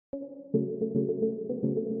What's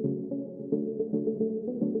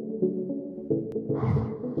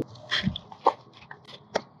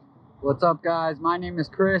up, guys? My name is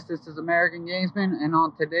Chris. This is American Gamesman, and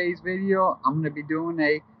on today's video I'm going to be doing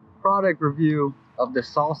a product review of the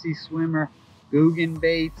Saucy Swimmer Googan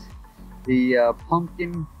baits. The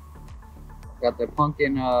pumpkin, got the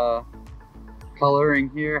pumpkin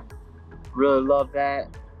coloring here. Really love that.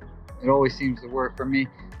 It always seems to work for me.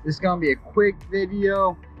 This is going to be a quick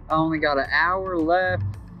video. I only got an hour left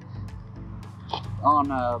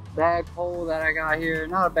on a bag pole that I got here.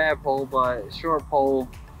 Not a bag pole, but a short pole.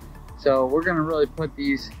 So we're gonna really put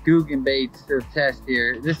these Googan baits to the test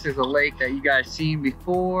here. This is a lake that you guys seen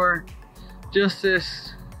before. Just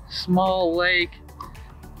this small lake,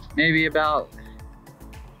 maybe about,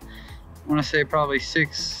 I wanna say probably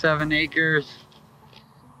 6-7 acres.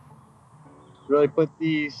 Really put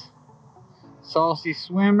these Saucy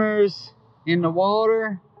swimmers in the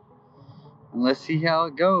water, and let's see how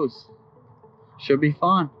it goes. Should be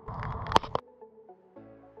fun.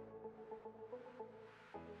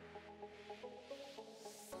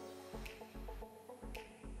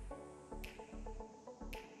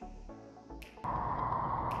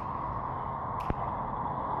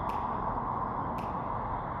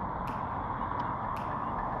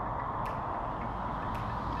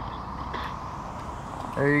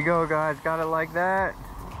 There you go, guys. Got it like that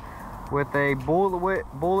with a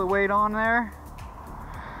bullet weight on there.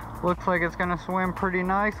 Looks like it's gonna swim pretty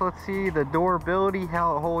nice. Let's see the durability,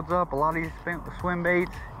 how it holds up. A lot of these swim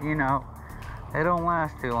baits, you know, they don't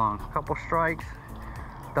last too long. A couple strikes,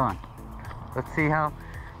 done. Let's see how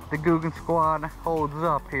the Googan Squad holds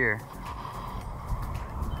up here.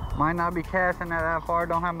 Might not be casting that far.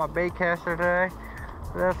 Don't have my bait caster today.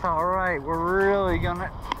 But that's all right. We're really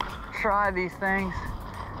gonna try these things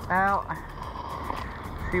out,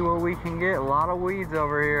 see what we can get. A lot of weeds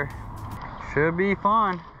over here. Should be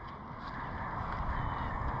fun.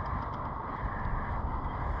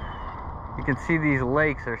 You can see these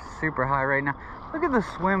lakes are super high right now. Look at the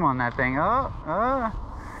swim on that thing.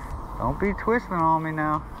 Don't be twisting on me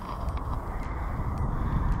now.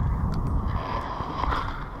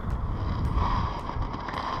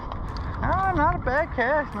 Not a bad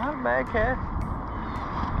cast, not a bad cast.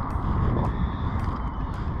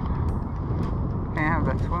 Can't have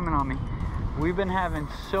that swimming on me. We've been having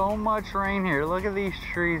so much rain here. Look at these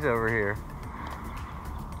trees over here.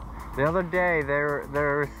 The other day there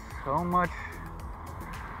was so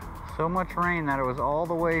much rain that it was all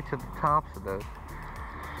the way to the tops of those.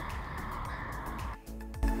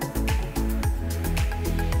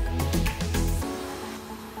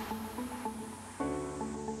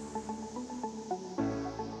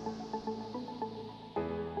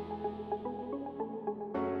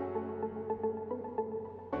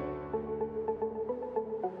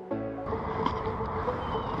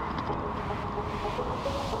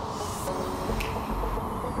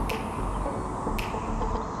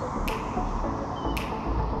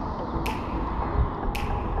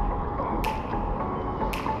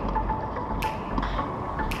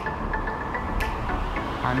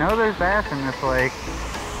 I know there's bass in this lake.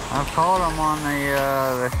 I've caught them on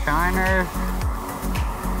the shiners.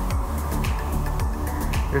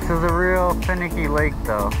 This is a real finicky lake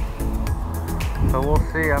though. So we'll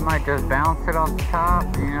see. I might just bounce it off the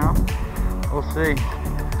top, you know. We'll see.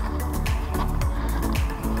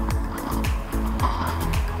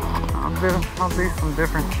 I'll do some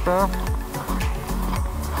different stuff.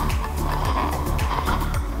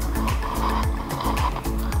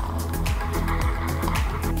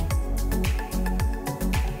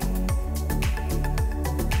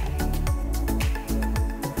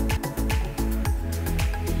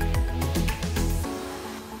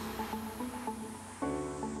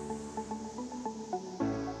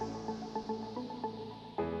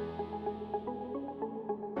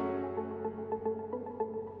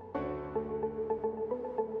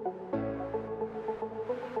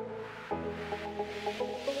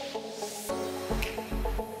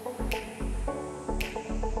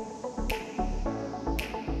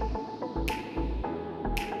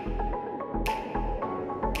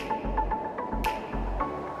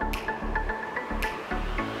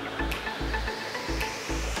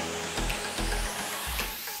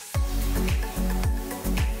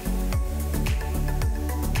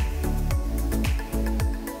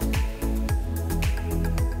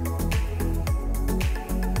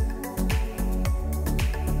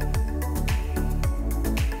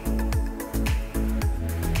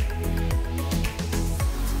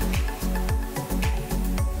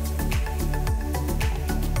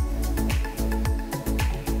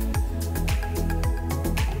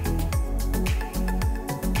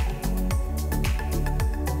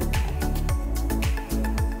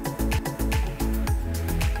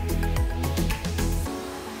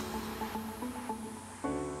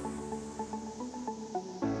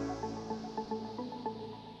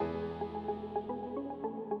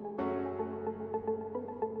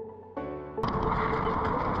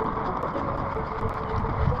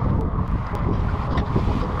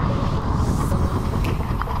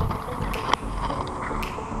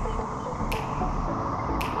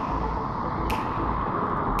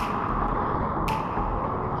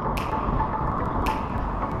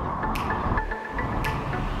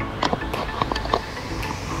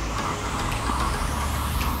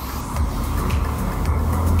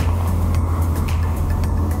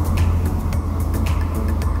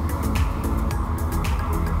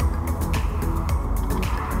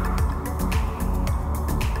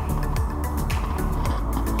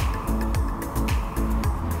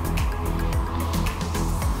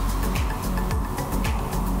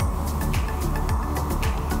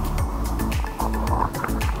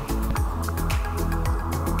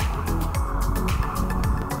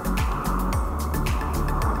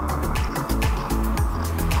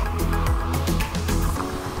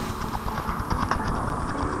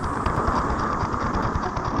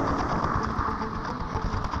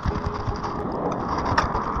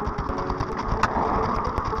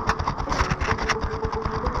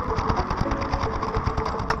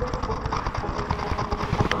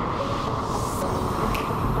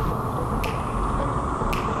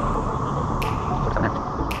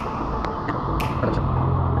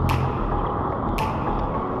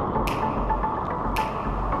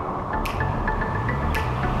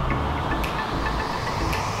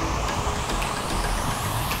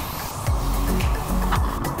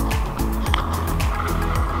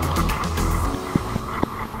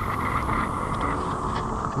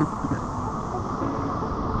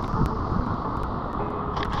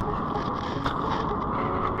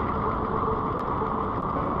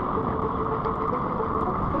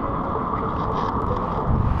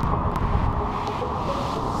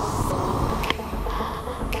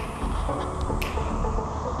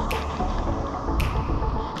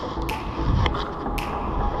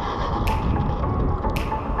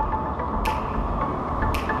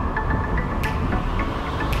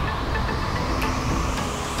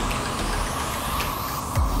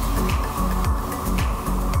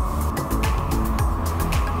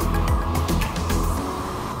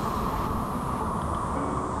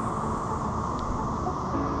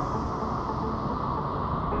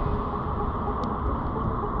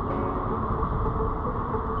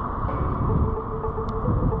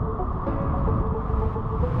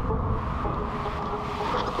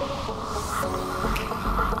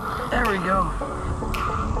 There we go.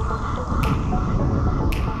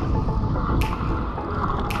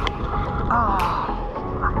 Oh,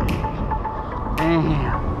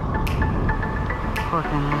 damn.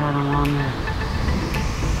 Fucking had him on there.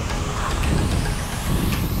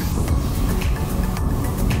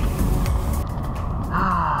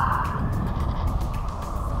 Ah,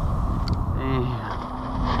 damn.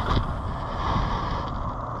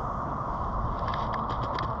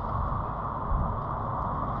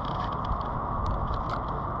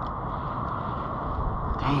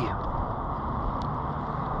 Damn.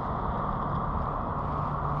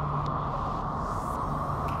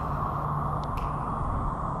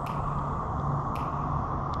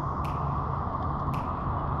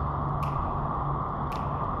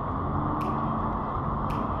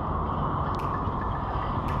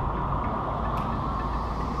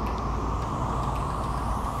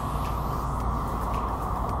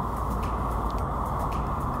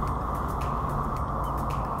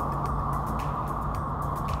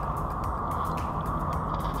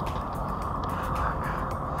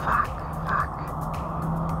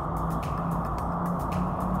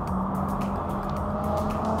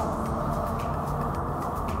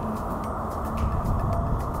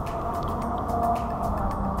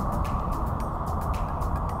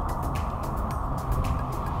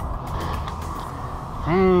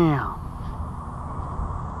 Damn.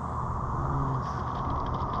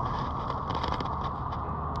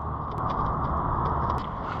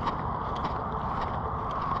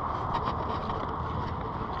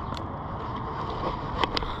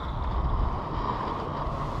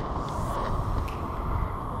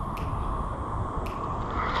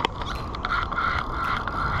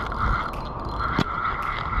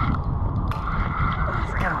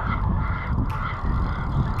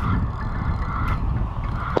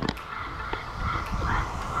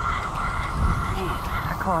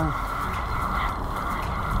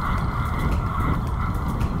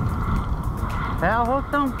 Foul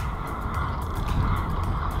hooked him?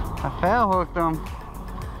 I foul hooked him.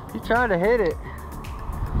 He tried to hit it.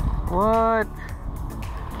 What?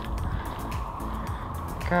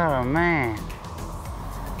 God, man.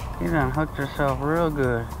 You done hooked yourself real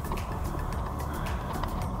good.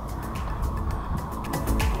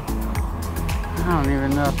 I don't even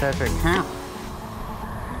know if that should count.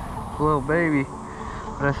 Little baby.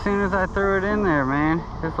 But as soon as I threw it in there, man,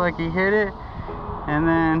 it's like he hit it and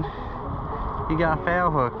then he got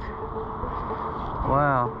fail hooked.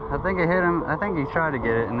 Wow, I think it hit him. I think he tried to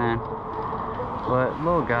get it and then, but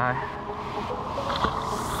little guy.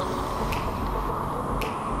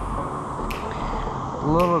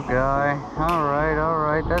 Little guy.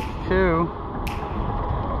 Alright, that's 2.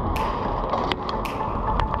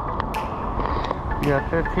 We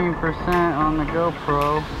got 15% on the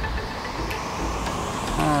GoPro.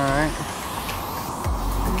 Alright.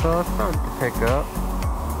 So let's start to pick up.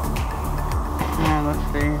 Alright, let's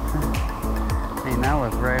see. I mean, that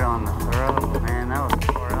was right on the throat, man. That was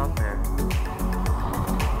far out